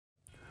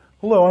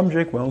Hello, I'm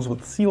Jake Wells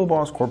with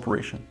SealBoss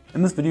Corporation.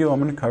 In this video, I'm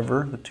going to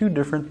cover the two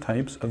different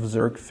types of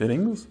Zerk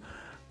fittings.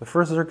 The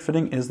first Zerk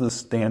fitting is the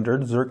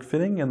Standard Zerk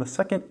fitting, and the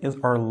second is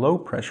our Low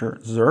Pressure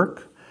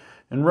Zerk.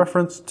 In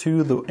reference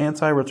to the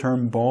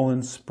anti-return ball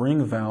and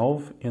spring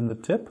valve in the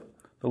tip,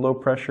 the low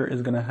pressure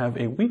is going to have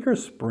a weaker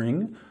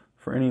spring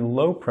for any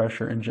low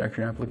pressure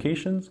injection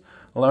applications,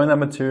 allowing that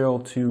material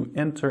to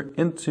enter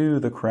into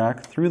the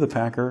crack through the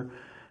packer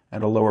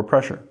at a lower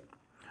pressure.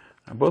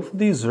 Now, both of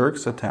these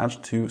Zerks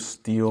attach to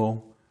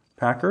steel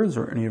packers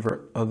or any of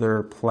our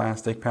other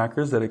plastic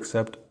packers that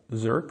accept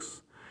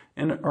Zerks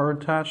and are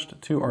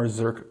attached to our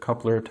Zerk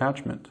coupler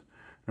attachment.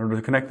 In order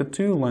to connect the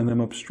two, line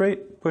them up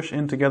straight, push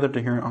in together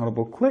to hear an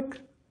audible click,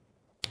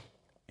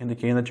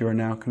 indicating that you are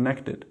now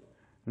connected.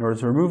 In order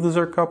to remove the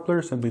Zerk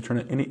coupler, simply turn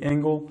at any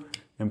angle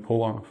and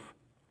pull off.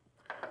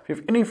 If you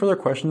have any further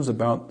questions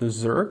about the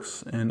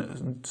Zerks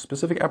and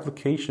specific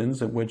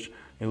applications at which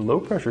a low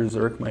pressure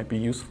Zerk might be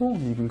useful,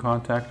 you can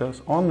contact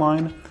us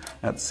online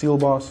at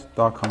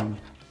SealBoss.com.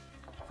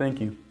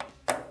 Thank you.